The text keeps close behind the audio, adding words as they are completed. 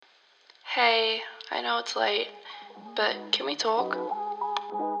Hey, I know it's late, but can we talk?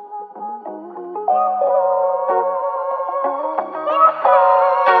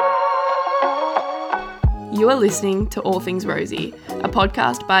 You are listening to All Things Rosie, a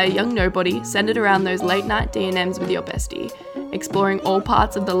podcast by a young nobody centered around those late night D&Ms with your bestie, exploring all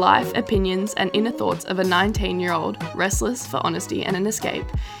parts of the life, opinions, and inner thoughts of a 19-year-old restless for honesty and an escape,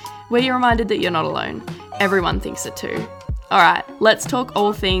 where you're reminded that you're not alone. Everyone thinks it too. Alright, let's talk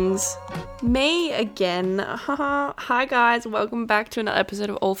all things me again. Hi guys, welcome back to another episode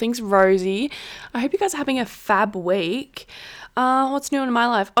of All Things Rosie. I hope you guys are having a fab week. What's new in my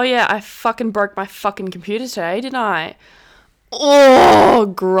life? Oh yeah, I fucking broke my fucking computer today, didn't I? Oh,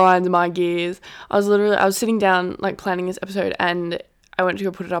 grinds my gears. I was sitting down like planning this episode and I went to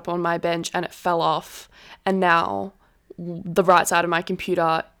go put it up on my bench and it fell off. And now the right side of my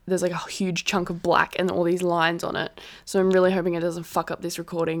computer, there's like a huge chunk of black and all these lines on it. So I'm really hoping it doesn't fuck up this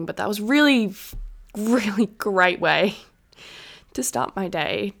recording. But that was really great way to start my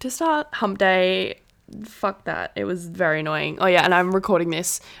day, to start hump day. Fuck that. It was very annoying. Oh yeah, and I'm recording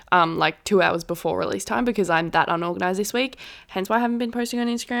this like 2 hours before release time because I'm that unorganized this week. Hence why I haven't been posting on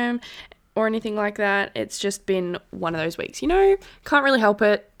Instagram or anything like that. It's just been one of those weeks. You know, can't really help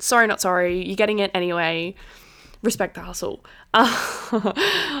it. Sorry, not sorry. You're getting it anyway. Respect the hustle. Yeah,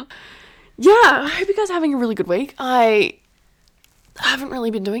 I hope you guys are having a really good week. I haven't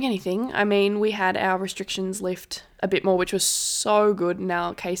really been doing anything. I mean, we had our restrictions lift a bit more, which was so good.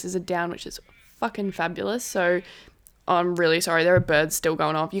 Now cases are down, which is fucking fabulous. So I'm really sorry. There are birds still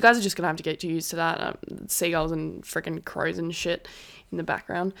going off. You guys are just going to have to get used to that. Seagulls and freaking crows and shit in the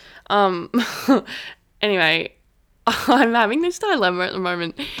background. Anyway, I'm having this dilemma at the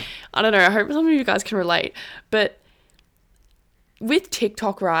moment. I don't know. I hope some of you guys can relate. But with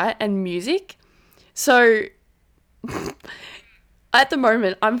TikTok, right, and music, so at the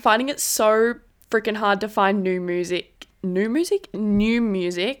moment, I'm finding it so freaking hard to find new music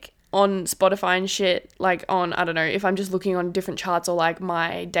on Spotify and shit, like on, I don't know, if I'm just looking on different charts or like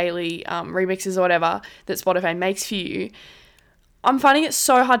my daily remixes or whatever that Spotify makes for you. I'm finding it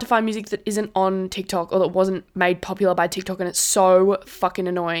so hard to find music that isn't on TikTok or that wasn't made popular by TikTok, and it's so fucking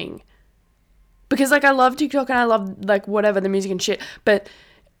annoying. Because, like, I love TikTok and I love, like, whatever, the music and shit, but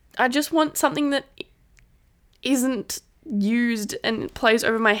I just want something that isn't used and plays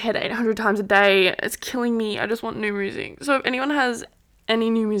over my head 800 times a day. It's killing me. I just want new music. So if anyone has any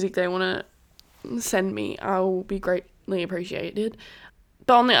new music they want to send me, I'll be greatly appreciated.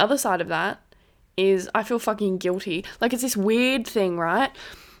 But on the other side of that is I feel fucking guilty. Like, it's this weird thing, right?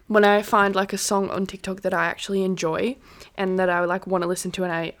 When I find like a song on TikTok that I actually enjoy and that I like want to listen to,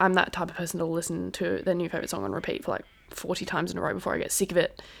 and I'm that type of person to listen to their new favorite song on repeat for like 40 times in a row before I get sick of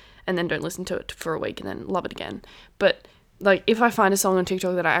it and then don't listen to it for a week and then love it again. But like, if I find a song on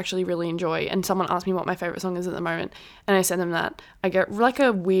TikTok that I actually really enjoy and someone asks me what my favorite song is at the moment and I send them that, I get like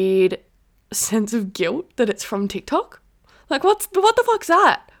a weird sense of guilt that it's from TikTok. Like, what the fuck's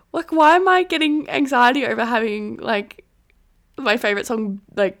that? Like, why am I getting anxiety over having like my favorite song,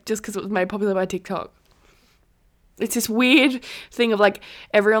 like, just because it was made popular by TikTok? It's this weird thing of like,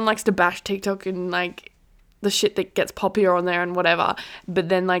 everyone likes to bash TikTok and like the shit that gets popular on there and whatever, but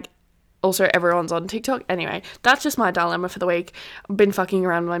then like also everyone's on TikTok. Anyway, that's just my dilemma for the week. I've been fucking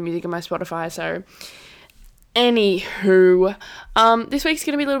around with my music and my Spotify. So anywho, this week's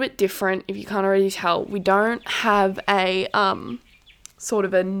gonna be a little bit different. If you can't already tell, we don't have a sort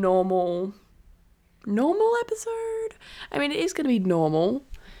of a normal episode. I mean, it is going to be normal,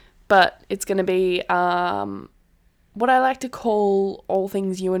 but it's going to be what I like to call all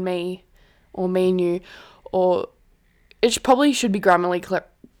things you and me, or me and you, or it probably should be grammatically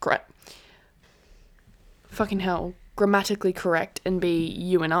correct and be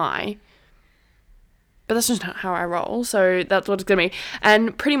you and I. But that's just not how I roll, so that's what it's going to be.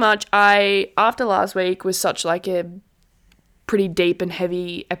 And pretty much after last week was such like a pretty deep and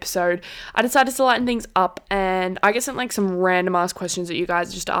heavy episode, I decided to lighten things up, and I get sent like some random ass questions that you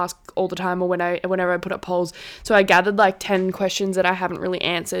guys just ask all the time or whenever I put up polls. So I gathered like 10 questions that I haven't really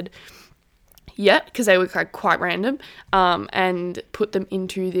answered yet because they were quite random, and put them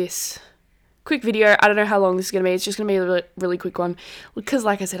into this quick video. I don't know how long this is going to be. It's just going to be a really, really quick one because,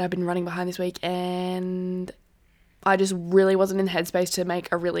 like I said, I've been running behind this week and I just really wasn't in the headspace to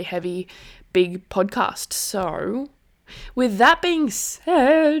make a really heavy, big podcast. So with that being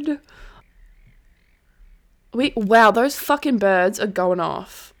said, wow, those fucking birds are going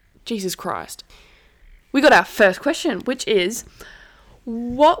off. Jesus Christ. We got our first question, which is,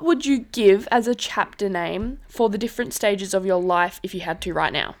 what would you give as a chapter name for the different stages of your life if you had to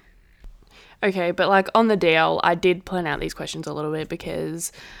right now? Okay, but like on the DL, I did plan out these questions a little bit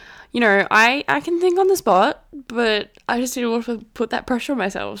because I can think on the spot, but I just didn't want to put that pressure on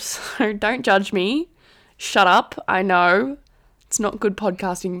myself. So don't judge me. Shut up. I know it's not good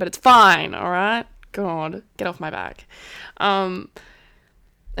podcasting, but it's fine. All right. God, get off my back.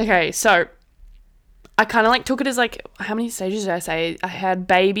 Okay, so I kind of like took it as like, how many stages did I say? I had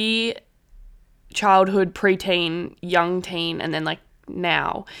baby, childhood, preteen, young teen, and then like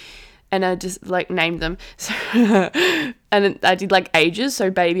now. And I just like named them. So, and then I did like ages. So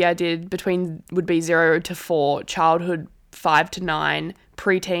baby I did would be 0 to 4, childhood 5 to 9,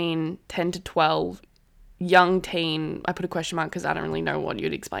 preteen 10 to 12, young teen, I put a question mark because I don't really know what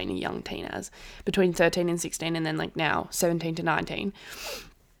you'd explain a young teen as, between 13 and 16, and then like now 17 to 19.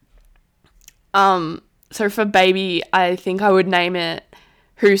 So for baby, I think I would name it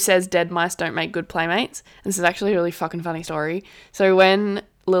Who Says Dead Mice Don't Make Good Playmates. And this is actually a really fucking funny story. So when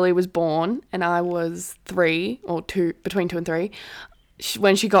Lily was born and I was 3 or 2, between 2 and 3,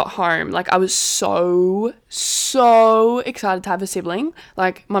 when she got home, like I was so excited to have a sibling.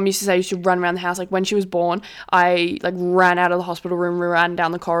 Like mum used to say you should run around the house. Like when she was born, I like ran out of the hospital room, ran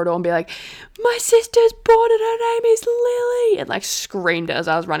down the corridor and be like, my sister's born and her name is Lily, and like screamed it as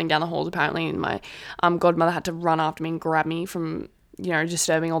I was running down the halls apparently, and my godmother had to run after me and grab me from,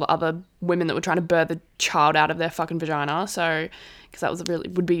 disturbing all the other women that were trying to birth the child out of their fucking vagina. So, because that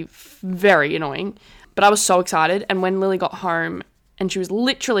would be very annoying. But I was so excited. And when Lily got home and she was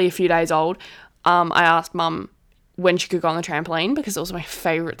literally a few days old, I asked mum when she could go on the trampoline because it was my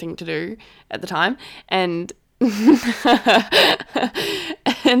favourite thing to do at the time. And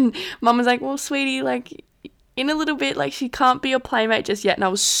and mum was like, well, sweetie, like in a little bit, like she can't be your playmate just yet. And I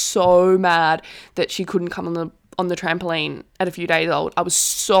was so mad that she couldn't come on the trampoline at a few days old. I was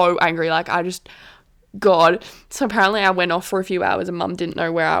so angry. Like God. So apparently I went off for a few hours and mum didn't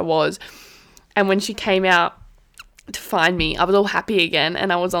know where I was. And when she came out to find me, I was all happy again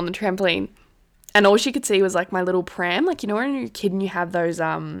and I was on the trampoline. And all she could see was like my little pram. Like, when you're a kid and you have those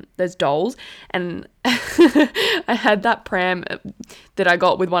dolls. And I had that pram that I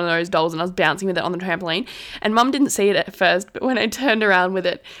got with one of those dolls and I was bouncing with it on the trampoline. And mum didn't see it at first, but when I turned around with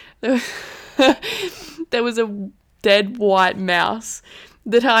it, there was a dead white mouse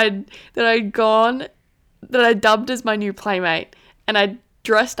that I dubbed as my new playmate. And I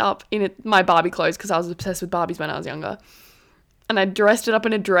dressed up in my Barbie clothes because I was obsessed with Barbies when I was younger. And I dressed it up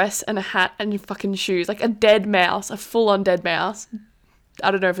in a dress and a hat and fucking shoes. Like a dead mouse, a full-on dead mouse. I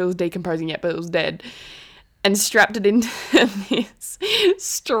don't know if it was decomposing yet, but it was dead. And strapped it into this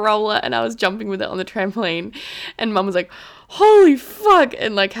stroller and I was jumping with it on the trampoline. And mum was like, holy fuck,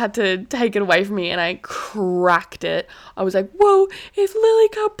 and like had to take it away from me and I cracked it. I was like, whoa, if Lily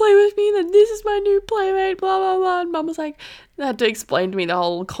can't play with me, then this is my new playmate, blah, blah, blah. And mum was like, they had to explain to me the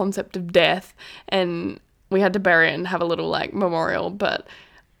whole concept of death and we had to bury it and have a little like memorial, but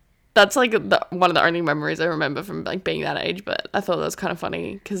that's like one of the only memories I remember from like being that age. But I thought that was kind of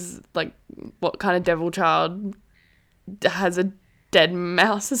funny because like what kind of devil child has a dead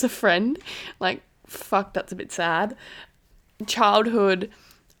mouse as a friend? Like, fuck, that's a bit sad. Childhood,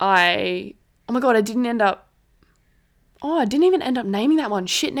 oh my God, I didn't even end up naming that one.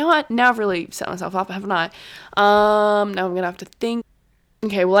 Shit, now I've really set myself up, haven't I? Now I'm gonna have to think.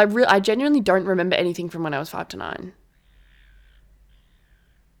 Okay, well, I genuinely don't remember anything from when I was 5 to 9.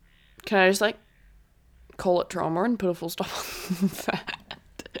 Can I just, like, call it trauma and put a full stop on that?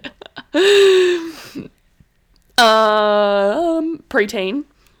 Preteen.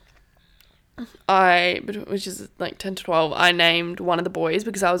 Which is, like, 10 to 12, I named one of the boys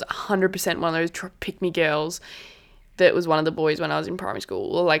because I was 100% one of those pick-me girls that was one of the boys when I was in primary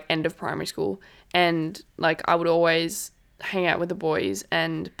school or, like, end of primary school. And, like, I would always hang out with the boys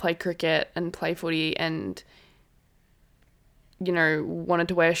and play cricket and play footy and, wanted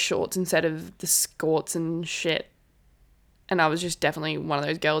to wear shorts instead of the skirts and shit. And I was just definitely one of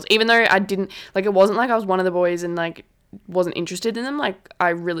those girls. Even though I didn't, like, it wasn't like I was one of the boys and, like, wasn't interested in them. Like, I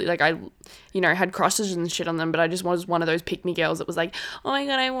really, like, I had crushes and shit on them, but I just was one of those pick-me girls that was like, oh my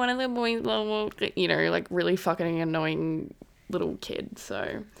God, I'm one of the boys, blah, blah, like, really fucking annoying little kid.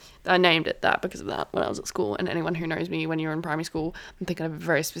 So I named it that because of that when I was at school. And anyone who knows me when you're in primary school, I'm thinking of a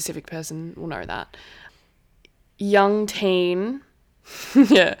very specific person, will know that. Young teen.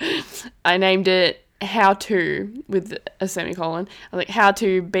 Yeah. I named it How To with a semicolon. I was like, How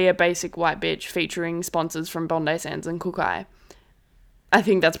to Be a Basic White Bitch, featuring sponsors from Bondi Sands and Cookai. I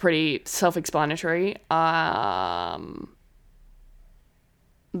think that's pretty self-explanatory.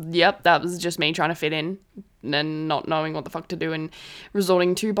 Yep, that was just me trying to fit in and not knowing what the fuck to do and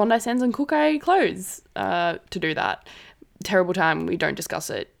resorting to Bondi Sands and Cookai clothes to do that. Terrible time. We don't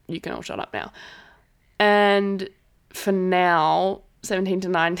discuss it. You can all shut up now. And for now, 17 to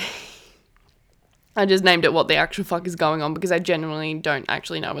 19, I just named it what the actual fuck is going on because I genuinely don't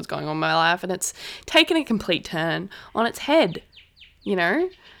actually know what's going on in my life, and it's taken a complete turn on its head, you know?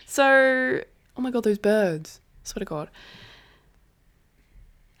 So, oh my God, those birds. Swear to God.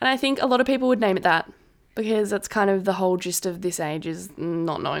 And I think a lot of people would name it that because that's kind of the whole gist of this age is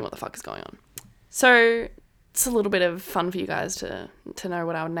not knowing what the fuck is going on. So it's a little bit of fun for you guys to know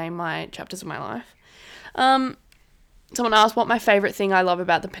what I would name my chapters of my life. Someone asked what my favourite thing I love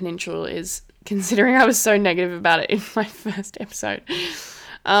about the peninsula is, considering I was so negative about it in my first episode.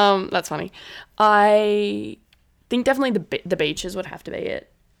 That's funny. I think definitely the beaches would have to be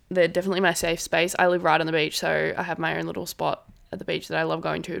it. They're definitely my safe space. I live right on the beach, so I have my own little spot at the beach that I love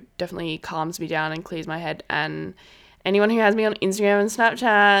going to. It definitely calms me down and clears my head. And anyone who has me on Instagram and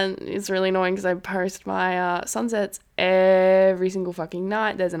Snapchat, it's really annoying because I post my sunsets every single fucking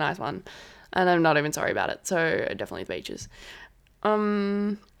night. There's a nice one. And I'm not even sorry about it. So definitely the beaches.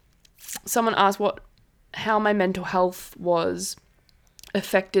 Someone asked how my mental health was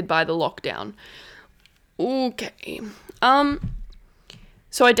affected by the lockdown. Okay.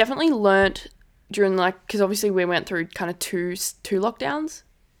 So I definitely learnt during because obviously we went through kind of two lockdowns.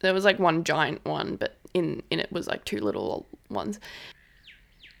 There was like one giant one, but in it was like two little ones.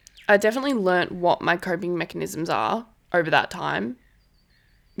 I definitely learnt what my coping mechanisms are over that time,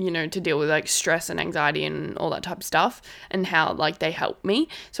 you know, to deal with like stress and anxiety and all that type of stuff, and how like they help me.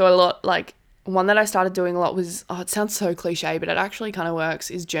 So a lot, like one that I started doing a lot was, it sounds so cliche, but it actually kind of works,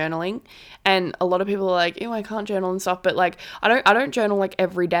 is journaling. And a lot of people are like, ew, I can't journal and stuff, but like I don't journal like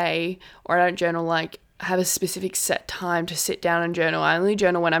every day, or I don't journal like have a specific set time to sit down and journal. I only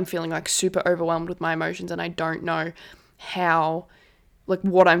journal when I'm feeling like super overwhelmed with my emotions and I don't know how, like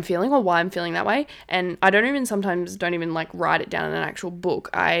what I'm feeling or why I'm feeling that way. And I sometimes don't even like write it down in an actual book.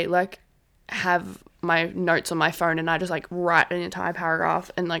 I like have my notes on my phone and I just like write an entire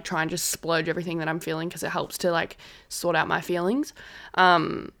paragraph and like try and just splurge everything that I'm feeling because it helps to like sort out my feelings.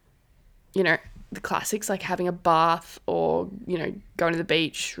 You know, the classics like having a bath or, you know, going to the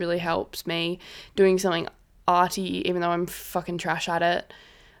beach really helps me. Doing something arty, even though I'm fucking trash at it.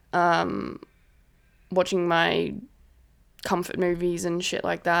 Watching my comfort movies and shit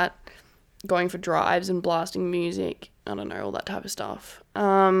like that. Going for drives and blasting music. I don't know, all that type of stuff.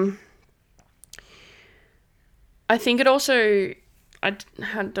 I think it also, I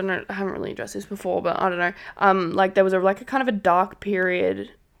don't know, I haven't really addressed this before, but I don't know. Like there was a kind of a dark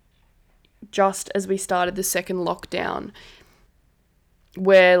period just as we started the second lockdown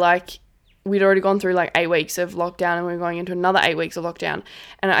where like we'd already gone through like 8 weeks of lockdown and we were going into another 8 weeks of lockdown.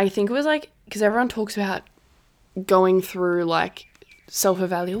 And I think it was like, because everyone talks about going through like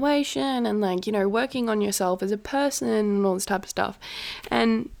self-evaluation and like, you know, working on yourself as a person and all this type of stuff.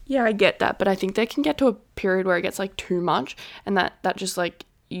 And yeah, I get that, but I think they can get to a period where it gets like too much, and that just like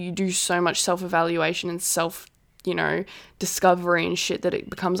you do so much self-evaluation and you know, discovery and shit that it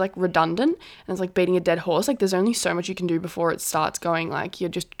becomes like redundant, and it's like beating a dead horse. Like there's only so much you can do before it starts going like you're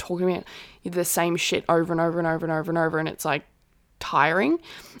just talking about the same shit over and over and over and over and over, and it's like tiring.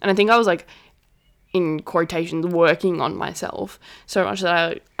 And I think I was like, in quotations, working on myself so much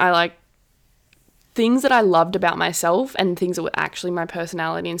that I like things that I loved about myself and things that were actually my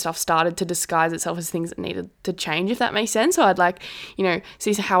personality and stuff started to disguise itself as things that needed to change, if that makes sense. So I'd like, you know,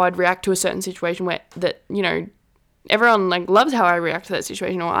 see how I'd react to a certain situation where that, you know, everyone like loves how I react to that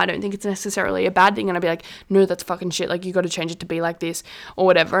situation, or I don't think it's necessarily a bad thing, and I'd be like, no, that's fucking shit, like you got to change it to be like this or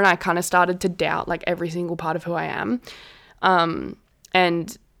whatever. And I kind of started to doubt like every single part of who I am,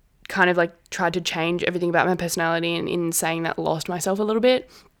 and kind of like tried to change everything about my personality, and in saying that lost myself a little bit,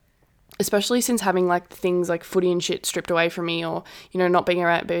 especially since having like things like footy and shit stripped away from me, or, you know, not being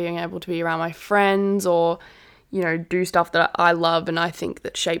able to be around my friends, or, you know, do stuff that I love and I think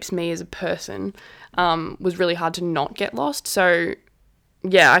that shapes me as a person, was really hard to not get lost. So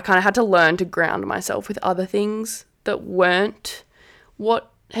yeah, I kind of had to learn to ground myself with other things that weren't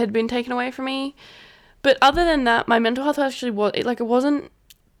what had been taken away from me. But other than that, my mental health actually it wasn't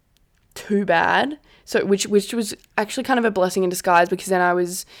too bad. So which was actually kind of a blessing in disguise, because then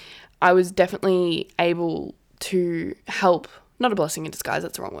I was definitely able to help. Not a blessing in disguise,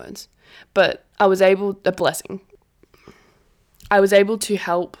 that's the wrong words. But a blessing. I was able to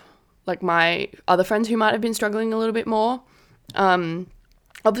help like my other friends who might have been struggling a little bit more.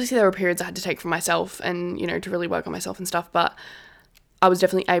 Obviously there were periods I had to take for myself and, you know, to really work on myself and stuff, but I was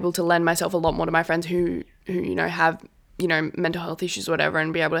definitely able to lend myself a lot more to my friends who, you know, have, you know, mental health issues or whatever,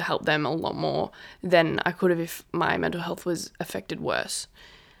 and be able to help them a lot more than I could have if my mental health was affected worse.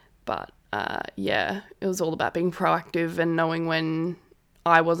 But yeah, it was all about being proactive and knowing when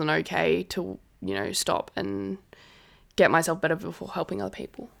I wasn't okay to, you know, stop and get myself better before helping other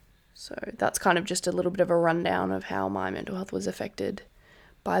people. So that's kind of just a little bit of a rundown of how my mental health was affected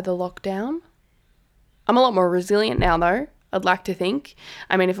by the lockdown. I'm a lot more resilient now though, I'd like to think.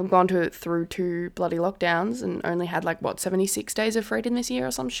 I mean, if I've gone through 2 bloody lockdowns and only had 76 days of freedom this year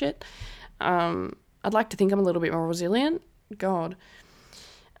or some shit, I'd like to think I'm a little bit more resilient. God.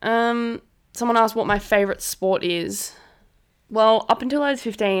 Someone asked what my favourite sport is. Well, up until I was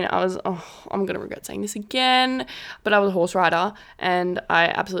 15, I'm going to regret saying this again, but I was a horse rider and I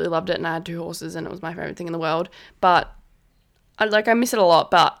absolutely loved it, and I had 2 horses and it was my favourite thing in the world. But I miss it a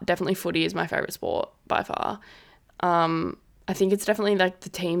lot, but definitely footy is my favourite sport by far. I think it's definitely the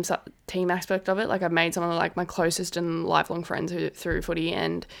team aspect of it. I've made some of my closest and lifelong friends through footy,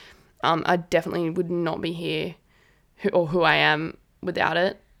 and I definitely would not be here who I am without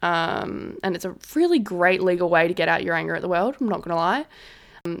it. And it's a really great legal way to get out your anger at the world, I'm not going to lie.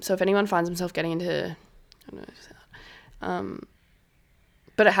 So if anyone finds himself getting into, I don't know,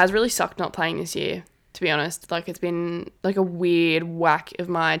 but it has really sucked not playing this year, to be honest. It's been a weird whack of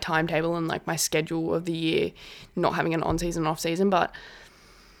my timetable and my schedule of the year, not having an on-season and off-season, but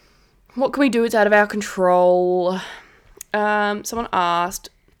what can we do? It's out of our control. Someone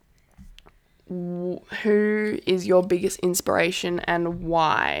asked, who is your biggest inspiration and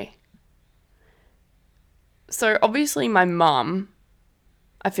why? So obviously my mum.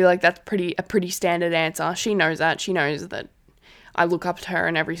 I feel like that's a pretty standard answer. She knows that. She knows that I look up to her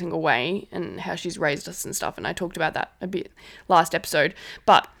in every single way and how she's raised us and stuff. And I talked about that a bit last episode.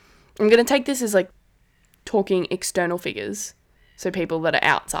 But I'm going to take this as talking external figures. So people that are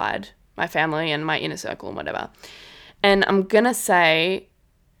outside my family and my inner circle and whatever. And I'm going to say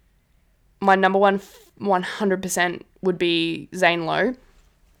my number one 100% would be Zane Lowe.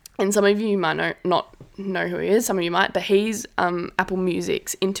 And some of you might not know who he is. Some of you might. But he's Apple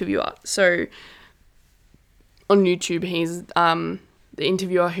Music's interviewer. So on YouTube, he's the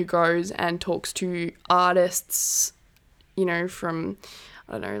interviewer who goes and talks to artists, from,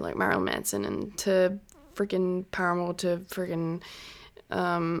 I don't know, Marilyn Manson and to freaking Paramore to freaking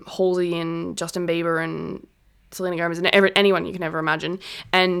Halsey and Justin Bieber and Selena Gomez and anyone you can ever imagine.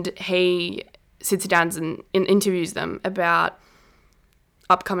 And he sits down and interviews them about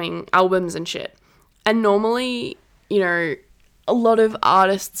upcoming albums and shit. And normally, a lot of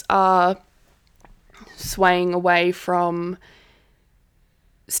artists are swaying away from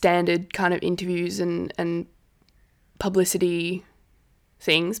standard kind of interviews and publicity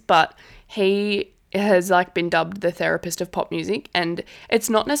things, but he has been dubbed the therapist of pop music. And it's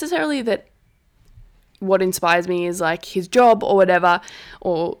not necessarily that what inspires me is his job or whatever,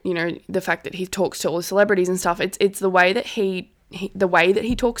 or the fact that he talks to all the celebrities and stuff. It's the way that the way that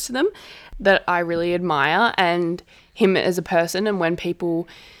he talks to them that I really admire, and him as a person. And when people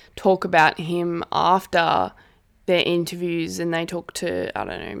talk about him after their interviews and they talk to, I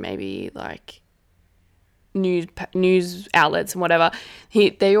don't know, maybe news outlets and whatever,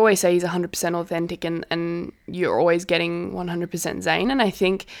 they always say he's 100% authentic, and you're always getting 100% Zane. And I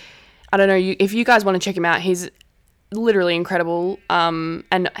think, I don't know, if you guys want to check him out, he's literally incredible.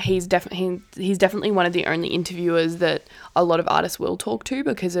 And he's definitely one of the only interviewers that a lot of artists will talk to,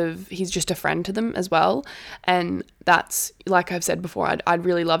 because he's just a friend to them as well. And that's, like I've said before, I'd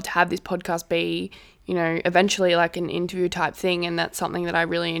really love to have this podcast be, eventually an interview type thing. And that's something that I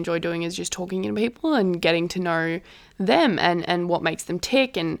really enjoy doing, is just talking to people and getting to know them and what makes them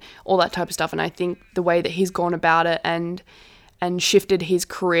tick and all that type of stuff. And I think the way that he's gone about it and shifted his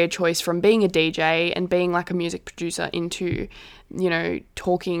career choice from being a DJ and being a music producer into,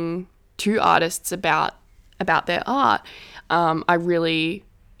 talking to artists about their art,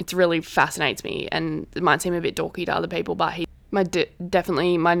 it really fascinates me. And it might seem a bit dorky to other people, but he's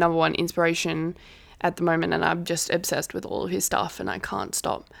definitely my number one inspiration at the moment, and I'm just obsessed with all of his stuff, and I can't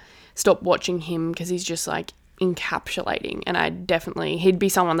stop watching him, because he's just encapsulating. And he'd be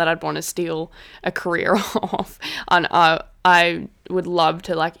someone that I'd want to steal a career off, and I would love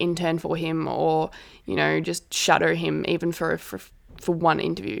to intern for him, or just shadow him even for one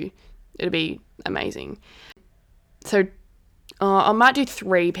interview. It'd be amazing. So I might do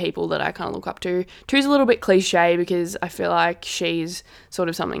 3 people that I kind of look up to. 2's a little bit cliche, because I feel like she's sort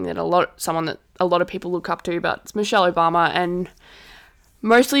of someone that a lot of people look up to, but it's Michelle Obama. And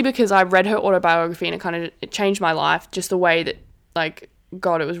mostly because I read her autobiography and it changed my life, just the way that,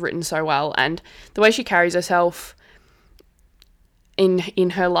 God, it was written so well, and the way she carries herself in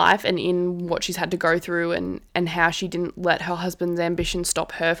her life and in what she's had to go through, and how she didn't let her husband's ambition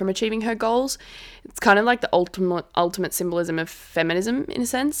stop her from achieving her goals. It's kind of the ultimate symbolism of feminism, in a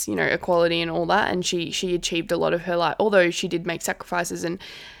sense, equality and all that. And she achieved a lot of her life, although she did make sacrifices, and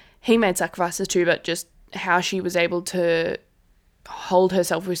he made sacrifices too, but just how she was able to hold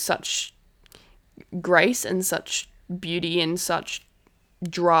herself with such grace and such beauty and such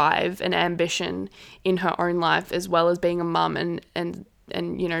drive and ambition in her own life, as well as being a mum and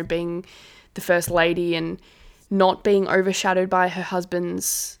you know, being the first lady and not being overshadowed by her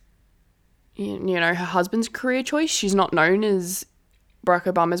husband's, you know, her husband's career choice. She's not known as Barack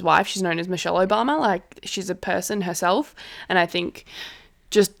Obama's wife. She's known as Michelle Obama. Like, she's a person herself. And I think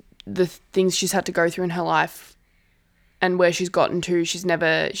just the things she's had to go through in her life and where she's gotten to,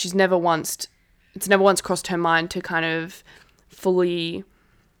 it's never once crossed her mind to kind of fully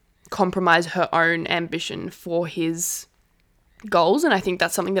compromise her own ambition for his goals. And I think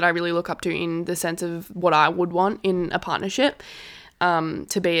that's something that I really look up to in the sense of what I would want in a partnership,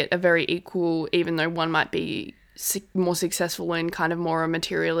 to be at a very equal, even though one might be more successful in kind of more a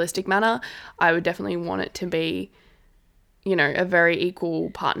materialistic manner. I would definitely want it to be, you know, a very equal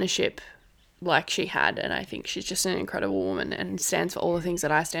partnership like she had. And I think she's just an incredible woman and stands for all the things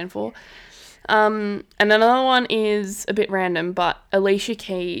that I stand for. And another one is a bit random, but Alicia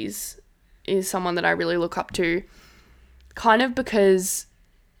Keys is someone that I really look up to, kind of because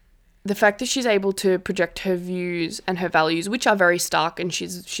the fact that she's able to project her views and her values, which are very stark, and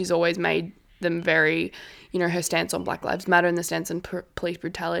she's always made them very, you know, her stance on Black Lives Matter and the stance on police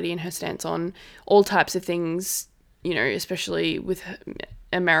brutality and her stance on all types of things, you know, especially with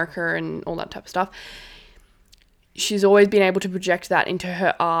America and all that type of stuff. She's always been able to project that into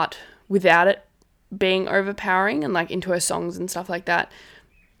her art without it being overpowering, and like into her songs and stuff like that,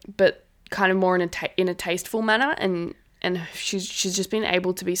 but kind of more in a tasteful manner. And she's just been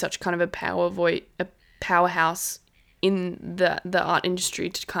able to be such kind of a powerhouse in the art industry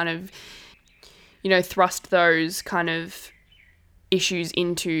to kind of, you know, thrust those kind of issues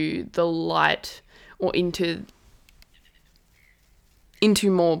into the light or into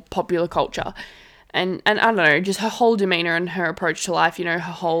more popular culture. And I don't know, just her whole demeanor and her approach to life, you know,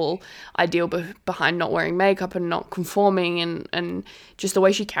 her whole ideal behind not wearing makeup and not conforming, and just the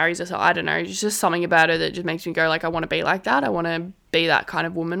way she carries herself. I don't know, it's just something about her that just makes me go like, I want to be like that. I want to be that kind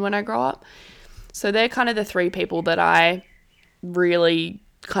of woman when I grow up. So they're kind of the three people that I really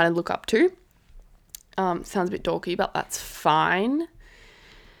kind of look up to. Sounds a bit dorky, but that's fine.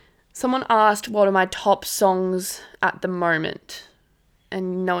 Someone asked, what are my top songs at the moment?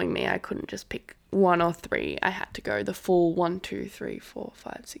 And knowing me, I couldn't just pick one or three. I had to go the full 1, 2, 3, 4,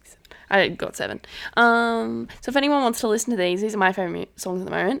 5, 6, 7. I got 7. So if anyone wants to listen to these are my favourite songs at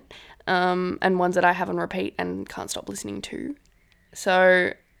the moment, and ones that I have on repeat and can't stop listening to.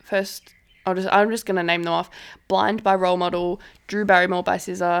 So first, I'm just going to name them off. Blind by Role Model, Drew Barrymore by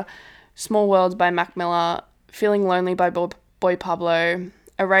SZA, Small Worlds by Mac Miller, Feeling Lonely by Boy Pablo,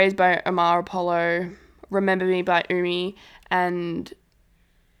 Erased by Omar Apollo, Remember Me by Umi, and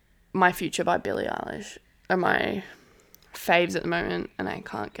My Future by Billie Eilish are my faves at the moment, and I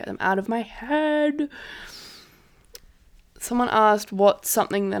can't get them out of my head. Someone asked what's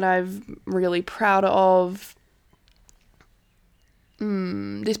something that I'm really proud of.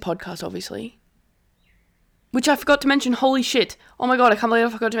 This podcast, obviously. Which I forgot to mention. Holy shit. Oh my god, I can't believe I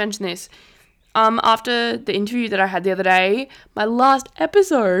forgot to mention this. After the interview that I had the other day, my last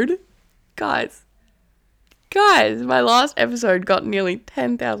episode, guys, my last episode got nearly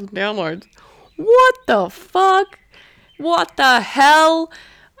 10,000 downloads. What the fuck? What the hell?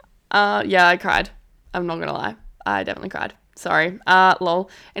 Yeah, I cried. I'm not gonna lie. I definitely cried. Sorry. Lol.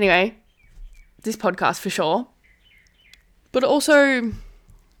 Anyway, this podcast for sure. But also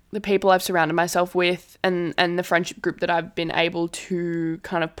the people I've surrounded myself with and the friendship group that I've been able to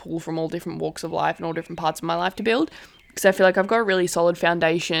kind of pull from all different walks of life and all different parts of my life to build. Because I feel like I've got a really solid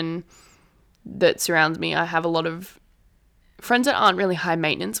foundation that surrounds me. I have a lot of friends that aren't really high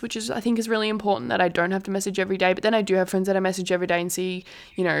maintenance, which I think is really important, that I don't have to message every day. But then I do have friends that I message every day and see,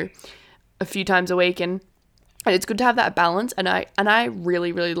 you know, a few times a week. And it's good to have that balance. And I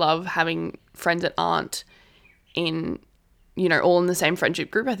really, really love having friends that aren't in, you know, all in the same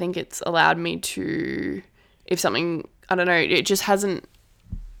friendship group. I think it's allowed me to, if something, I don't know, it just hasn't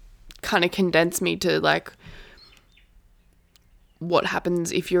kind of condensed me to like what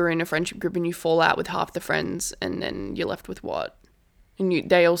happens if you're in a friendship group and you fall out with half the friends and then you're left with what? And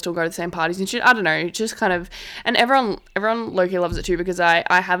they all still go to the same parties and shit. I don't know. It's just kind of, and everyone low-key loves it too, because I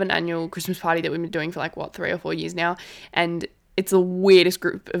have an annual Christmas party that we've been doing for like, 3 or 4 years now. And it's the weirdest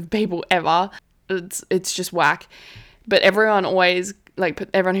group of people ever. It's just whack. But everyone always, like,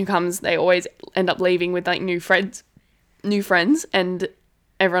 everyone who comes, they always end up leaving with like new friends. And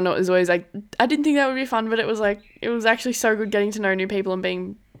everyone is always like, I didn't think that would be fun, but it was actually so good getting to know new people and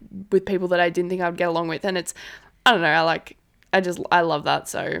being with people that I didn't think I would get along with. And it's, I don't know, I love that.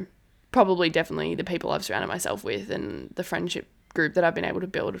 So probably definitely the people I've surrounded myself with and the friendship group that I've been able to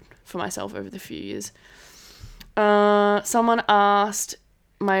build for myself over the few years. Someone asked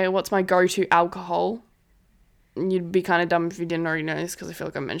what's my go-to alcohol. You'd be kind of dumb if you didn't already know this because I feel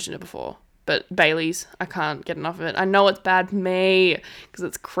like I mentioned it before. But Baileys, I can't get enough of it. I know it's bad for me because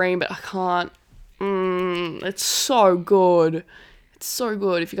it's cream, but I can't. It's so good. It's so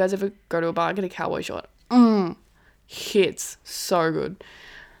good. If you guys ever go to a bar, get a Cowboy shot. Hits. So good.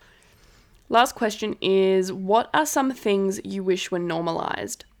 Last question is, what are some things you wish were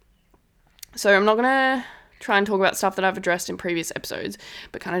normalized? So I'm not going to try and talk about stuff that I've addressed in previous episodes,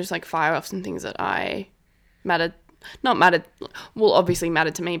 but kind of just like fire off some things that obviously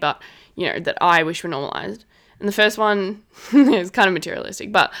mattered to me, but, that I wish were normalized. And the first one is kind of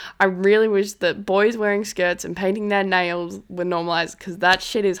materialistic, but I really wish that boys wearing skirts and painting their nails were normalized because that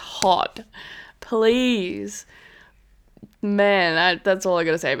shit is hot. Please. Man, that's all I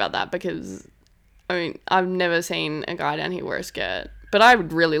got to say about that because, I've never seen a guy down here wear a skirt, but I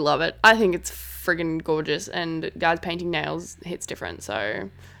would really love it. I think it's friggin' gorgeous, and guys painting nails hits different, so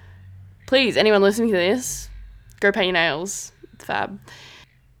please, anyone listening to this, go paint your nails. It's fab.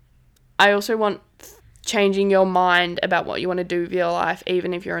 I also want changing your mind about what you want to do with your life,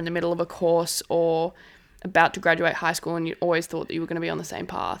 even if you're in the middle of a course or about to graduate high school and you always thought that you were going to be on the same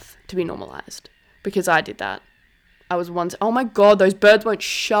path, to be normalized, because I did that. I was once, oh my God, those birds won't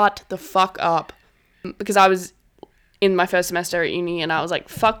shut the fuck up. Because I was in my first semester at uni and I was like,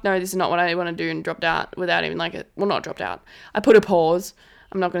 fuck no, this is not what I want to do, and dropped out without even not dropped out. I put a pause.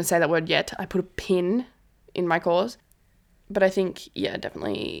 I'm not going to say that word yet. I put a pin in my course. But I think,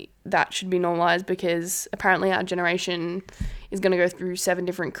 definitely that should be normalized because apparently our generation is going to go through 7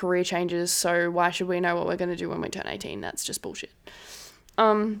 different career changes. So why should we know what we're going to do when we turn 18? That's just bullshit.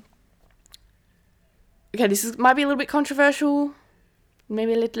 Okay, this might be a little bit controversial,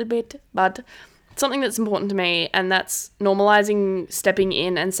 maybe a little bit, but something that's important to me, and that's normalizing stepping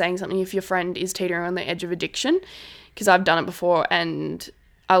in and saying something if your friend is teetering on the edge of addiction, because I've done it before and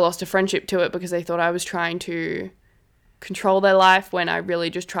I lost a friendship to it because they thought I was trying to control their life when I really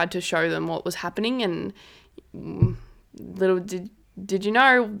just tried to show them what was happening, and little did you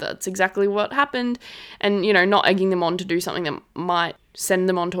know that's exactly what happened. And not egging them on to do something that might send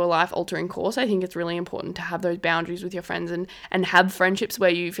them onto a life-altering course. I think it's really important to have those boundaries with your friends and have friendships where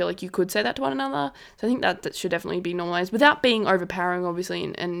you feel like you could say that to one another. So I think that should definitely be normalized without being overpowering, obviously,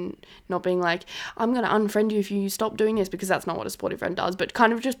 and not being like, I'm going to unfriend you if you stop doing this, because that's not what a supportive friend does, but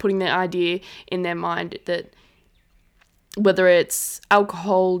kind of just putting the idea in their mind that whether it's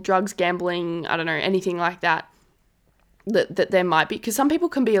alcohol, drugs, gambling, I don't know, anything like that there might be, because some people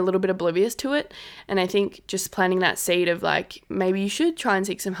can be a little bit oblivious to it, and I think just planting that seed of like, maybe you should try and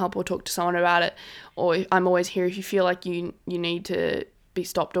seek some help or talk to someone about it, or I'm always here if you feel like you need to be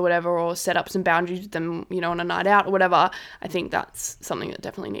stopped or whatever, or set up some boundaries with them, on a night out or whatever. I think that's something that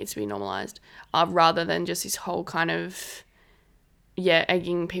definitely needs to be normalized, rather than just this whole kind of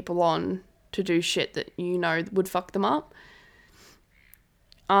egging people on to do shit that would fuck them up.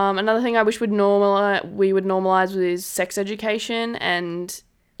 Another thing I wish we would normalize is sex education, and,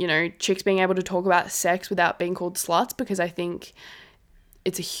 chicks being able to talk about sex without being called sluts, because I think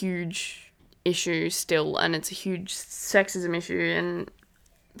it's a huge issue still, and it's a huge sexism issue, and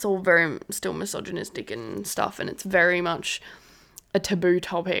it's all very still misogynistic and stuff, and it's very much a taboo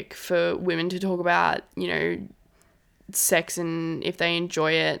topic for women to talk about, sex and if they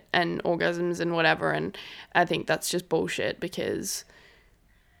enjoy it and orgasms and whatever, and I think that's just bullshit, because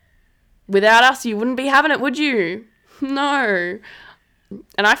without us, you wouldn't be having it, would you? No.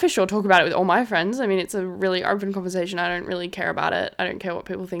 And I for sure talk about it with all my friends. I mean, it's a really open conversation. I don't really care about it. I don't care what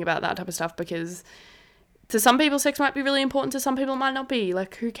people think about that type of stuff, because to some people, sex might be really important. To some people, it might not be.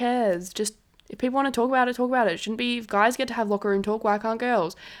 Like, who cares? Just, if people want to talk about it, talk about it. It shouldn't be, if guys get to have locker room talk, why can't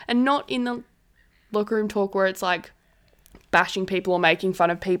girls? And not in the locker room talk where it's like bashing people or making fun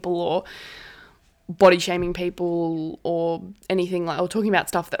of people or body shaming people or anything like, or talking about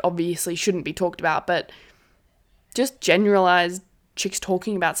stuff that obviously shouldn't be talked about, but just generalized chicks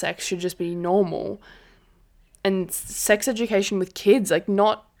talking about sex should just be normal. And sex education with kids, like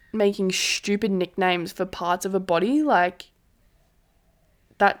not making stupid nicknames for parts of a body, like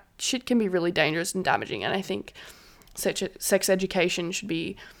that shit can be really dangerous and damaging. And I think sex education should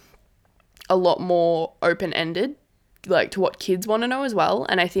be a lot more open-ended, like to what kids want to know as well.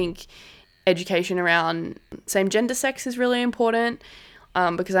 And I think education around same gender sex is really important,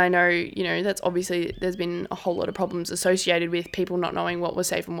 because I know, that's obviously, there's been a whole lot of problems associated with people not knowing what was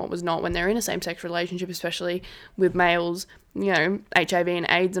safe and what was not when they're in a same-sex relationship, especially with males, HIV and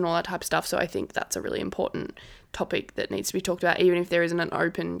AIDS and all that type of stuff. So I think that's a really important topic that needs to be talked about, even if there isn't an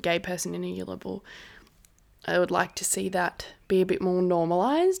open gay person in a year level. I would like to see that be a bit more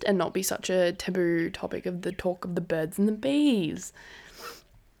normalised and not be such a taboo topic of the talk of the birds and the bees.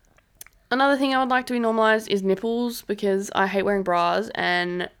 Another thing I would like to be normalised is nipples, because I hate wearing bras,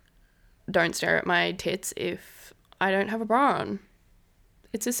 and don't stare at my tits if I don't have a bra on.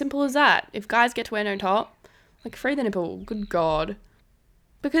 It's as simple as that. If guys get to wear no top, like, free the nipple. Good God.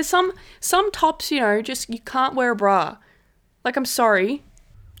 Because some tops, just you can't wear a bra. Like, I'm sorry.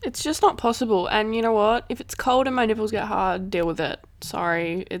 It's just not possible. And you know what? If it's cold and my nipples get hard, deal with it.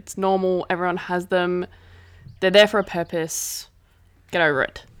 Sorry. It's normal. Everyone has them. They're there for a purpose. Get over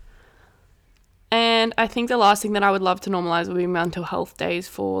it. And I think the last thing that I would love to normalise would be mental health days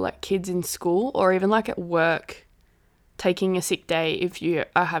for, like, kids in school, or even, like, at work, taking a sick day if you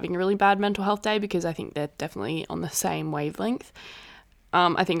are having a really bad mental health day, because I think they're definitely on the same wavelength.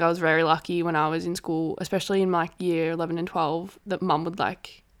 I think I was very lucky when I was in school, especially in, like, year 11 and 12, that mum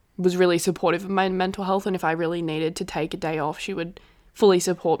was really supportive of my mental health, and if I really needed to take a day off, she would fully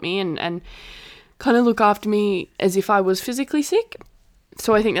support me and kind of look after me as if I was physically sick.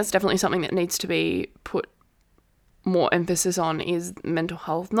 So I think that's definitely something that needs to be put more emphasis on, is mental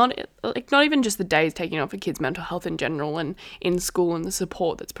health. Not even just the days taken off for kids' mental health in general, and in school, and the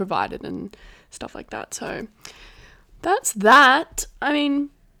support that's provided and stuff like that. So that's that. I mean,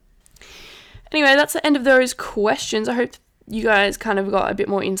 anyway, that's the end of those questions. I hope you guys kind of got a bit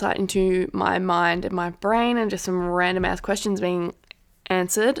more insight into my mind and my brain, and just some random ass questions being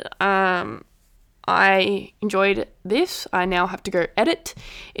answered. I enjoyed this. I now have to go edit.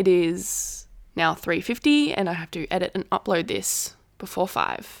 It is now 3:50 and I have to edit and upload this before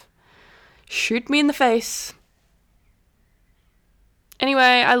 5. Shoot me in the face. Anyway,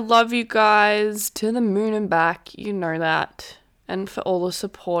 I love you guys to the moon and back. You know that. And for all the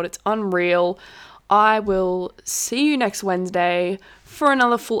support. It's unreal. I will see you next Wednesday for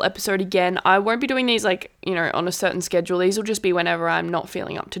another full episode again. I won't be doing these on a certain schedule. These will just be whenever I'm not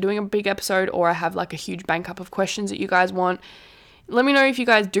feeling up to doing a big episode, or I have like a huge bank up of questions that you guys want. Let me know if you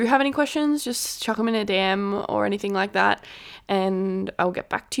guys do have any questions. Just chuck them in a DM or anything like that, and I'll get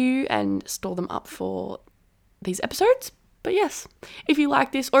back to you and store them up for these episodes. But yes, if you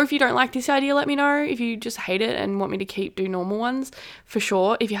like this, or if you don't like this idea, let me know. If you just hate it and want me to keep doing normal ones, for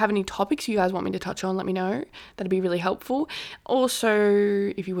sure. If you have any topics you guys want me to touch on, let me know. That'd be really helpful.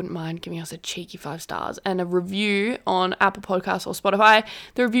 Also, if you wouldn't mind giving us a cheeky 5 stars and a review on Apple Podcasts or Spotify.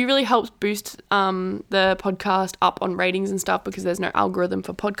 The review really helps boost the podcast up on ratings and stuff, because there's no algorithm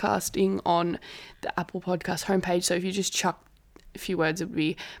for podcasting on the Apple Podcast homepage. So if you just chuck a few words, it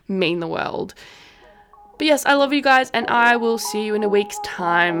would mean the world. But yes, I love you guys, and I will see you in a week's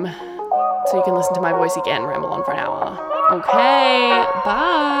time, so you can listen to my voice again ramble on for an hour. Okay,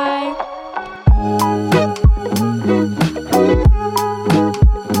 bye.